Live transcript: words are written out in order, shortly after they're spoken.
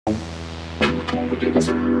What's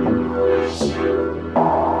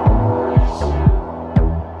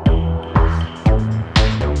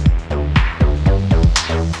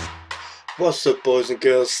up, boys and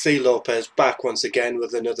girls? C. Lopez back once again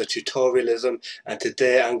with another tutorialism, and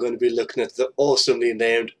today I'm going to be looking at the awesomely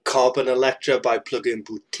named Carbon Electra by Plugin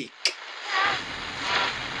Boutique.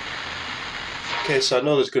 Okay, so I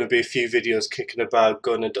know there's going to be a few videos kicking about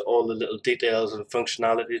going into all the little details and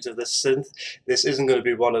functionalities of this synth. This isn't going to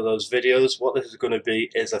be one of those videos. What this is going to be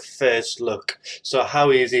is a first look. So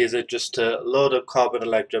how easy is it just to load up Carbon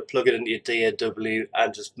Electra, plug it into your DAW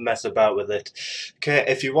and just mess about with it. Okay,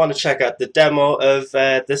 if you want to check out the demo of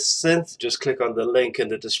this synth, just click on the link in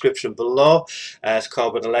the description below. It's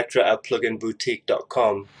Carbon Electra at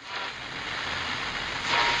pluginboutique.com.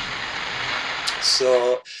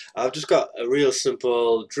 So I've just got a real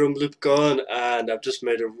simple drum loop going, and I've just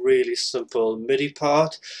made a really simple MIDI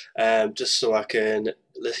part just so I can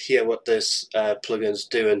hear what this plugin's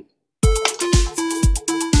doing.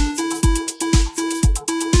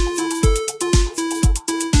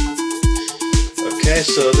 Okay,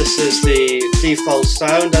 so this is the default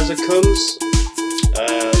sound as it comes.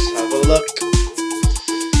 Let's have a look.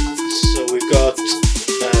 So we've got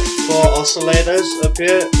 4 oscillators up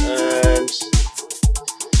here, and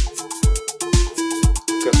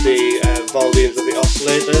got the volumes of the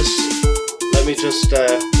oscillators. Let me just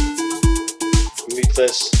mute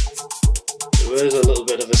this. There is a little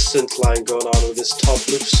bit of a synth line going on with this top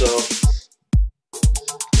loop, so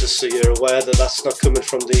just so you're aware that that's not coming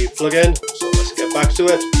from the plugin. So let's get back to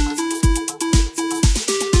it.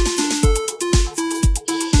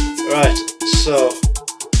 Right, so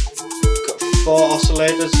got 4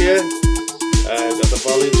 oscillators here, got the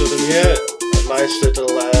volumes of them here, a nice little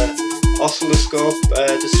oscilloscope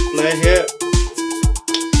display here.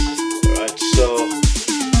 Right, so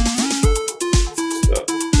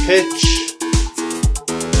pitch,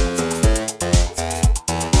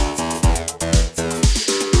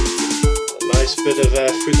 a nice bit of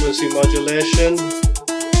frequency modulation.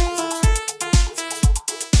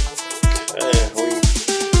 Okay, we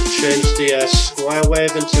change the square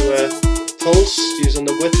wave into a pulse using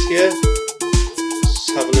the width here.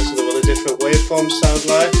 Let's have a listen to what the different waveforms sound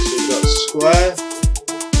like. So we've got square,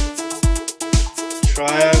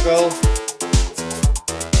 triangle,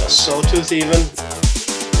 a sawtooth even.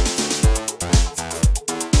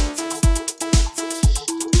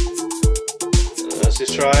 And that's the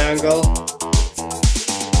triangle.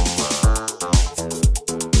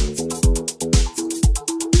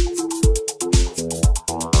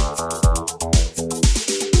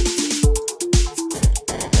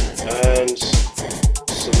 And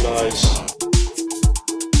some noise.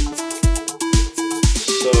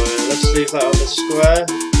 So let's leave that on the square.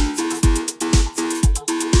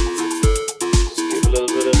 Let's give a little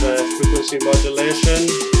bit of frequency modulation,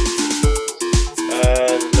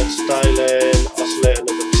 and let's dial in oscillator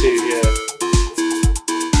number 2 here.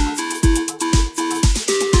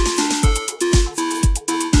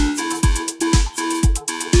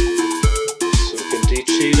 So we can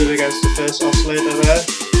de-cheat it against the first oscillator there.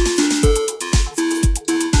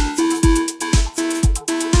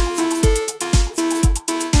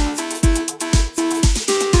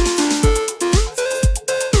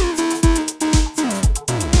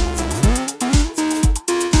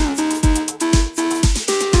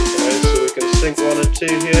 Sync 1 and 2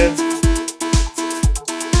 here.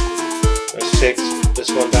 Let's take this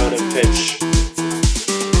one down in pitch.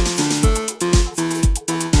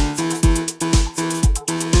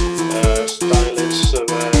 Let's dial in some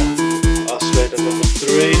oscillator number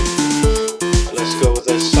 3. And let's go with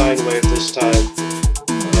a sine wave this time.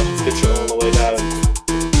 And let's pitch it all the way down.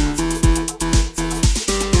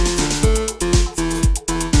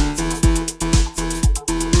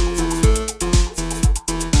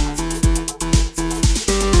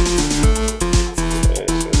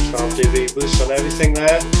 dB boost on everything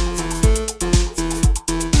there.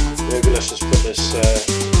 Maybe let's just put this, there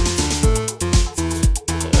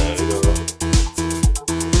we go.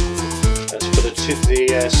 Let's put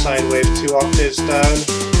the sine wave 2 octaves down.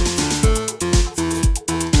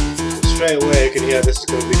 Straight away you can hear this is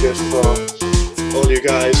going to be good for all you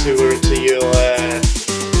guys who are into your,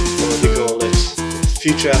 what do you call it,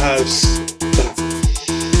 future house.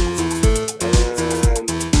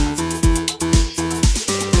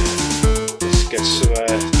 Get some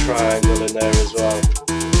triangle in there as well.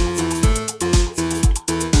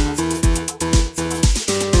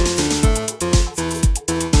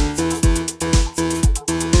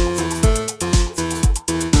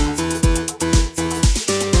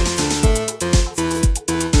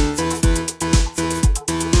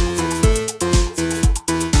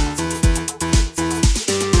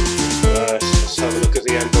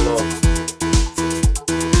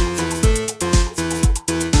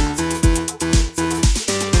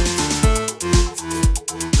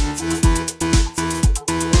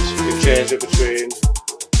 change it between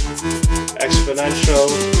exponential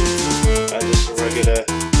and just a regular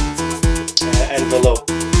envelope.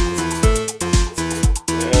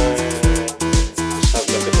 Let's have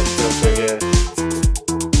a look at the filter here.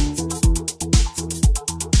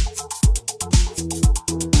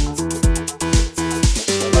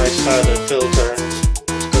 It's a nice standard filter. It's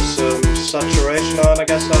got some saturation on, I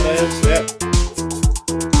guess that is, yep.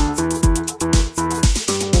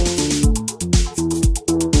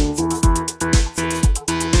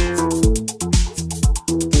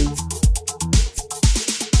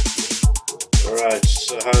 Right,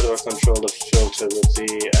 so how do I control the filter with the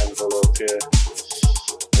envelope here?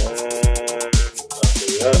 I'll do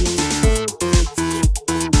that.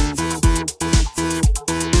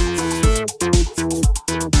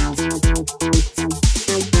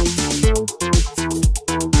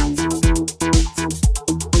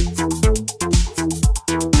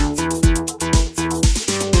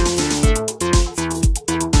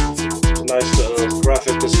 It's a nice little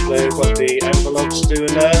graphic display of what the envelope's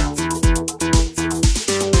doing there.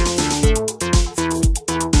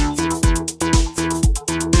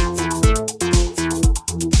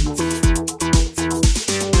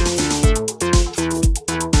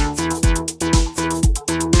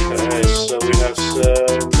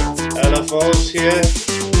 Here. Let's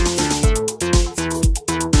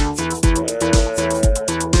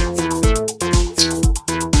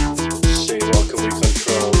see, what can we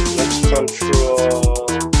control? Let's control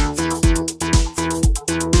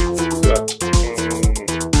that.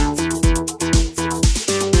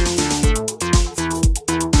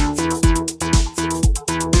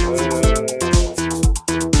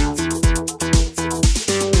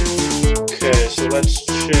 Okay, so let's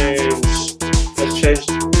change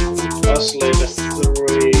oscillator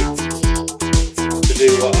 3 to do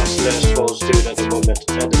what oscillator 4 is doing at the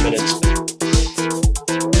minute.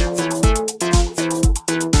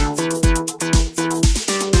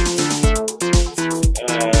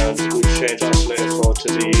 And we change oscillator 4 to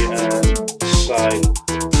the sine.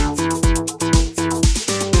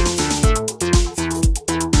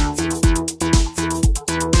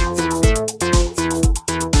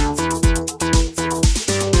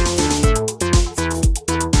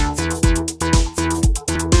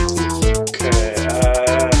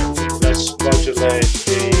 Modulate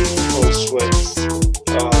the pulse width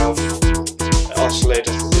of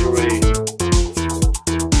oscillator 3.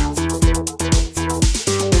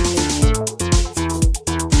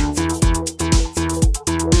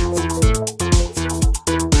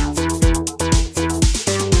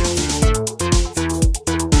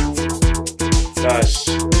 Nice.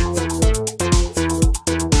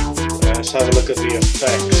 Let's have a look at the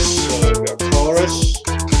effects. So we've got chorus.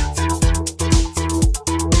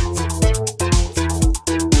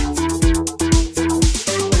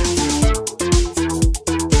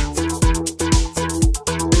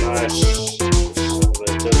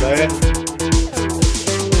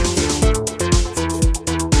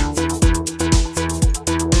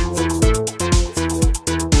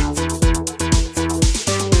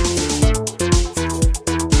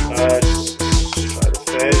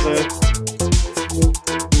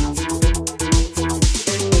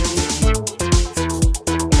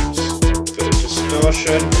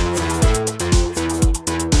 Distortion.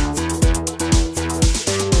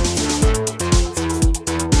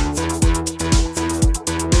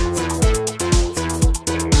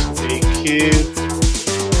 EQ.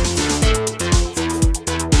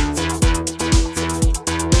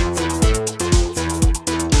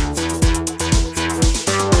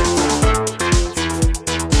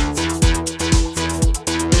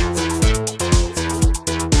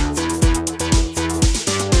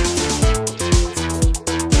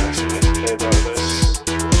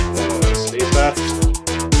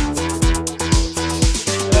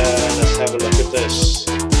 Let's have a look at this.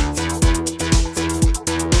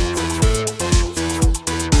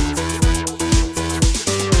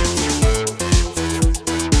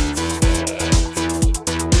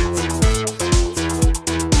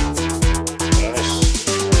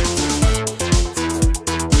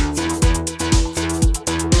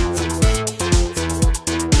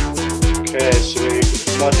 Okay, so we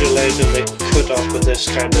modulated the cutoff with this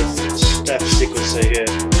kind of step sequencer here.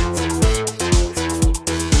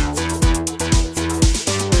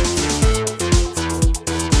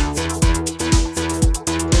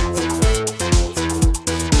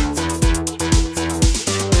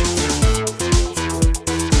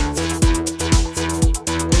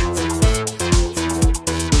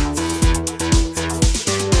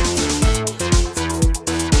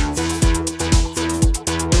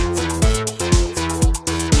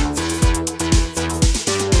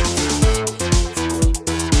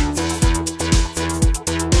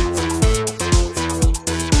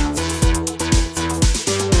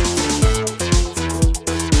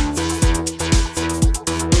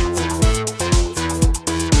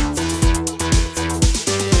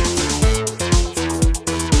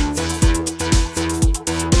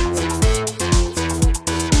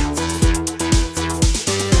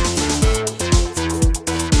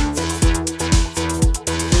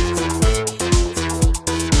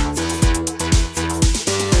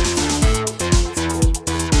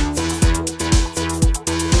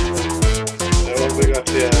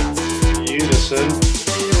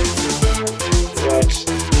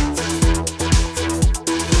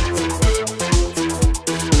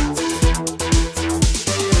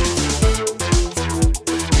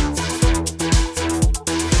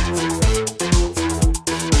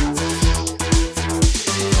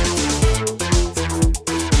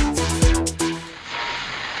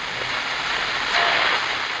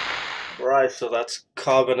 Right, so that's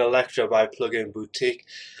Carbon Electra by Plugin Boutique.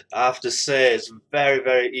 I have to say it's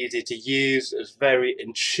very easy to use, it's very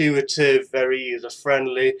intuitive, very user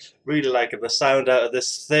friendly, really liking the sound out of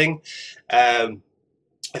this thing.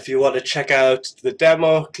 If you want to check out the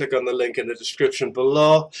demo, click on the link in the description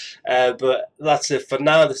below. But that's it for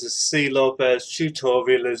now. This is C. Lopez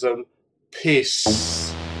Tutorialism.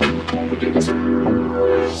 Peace.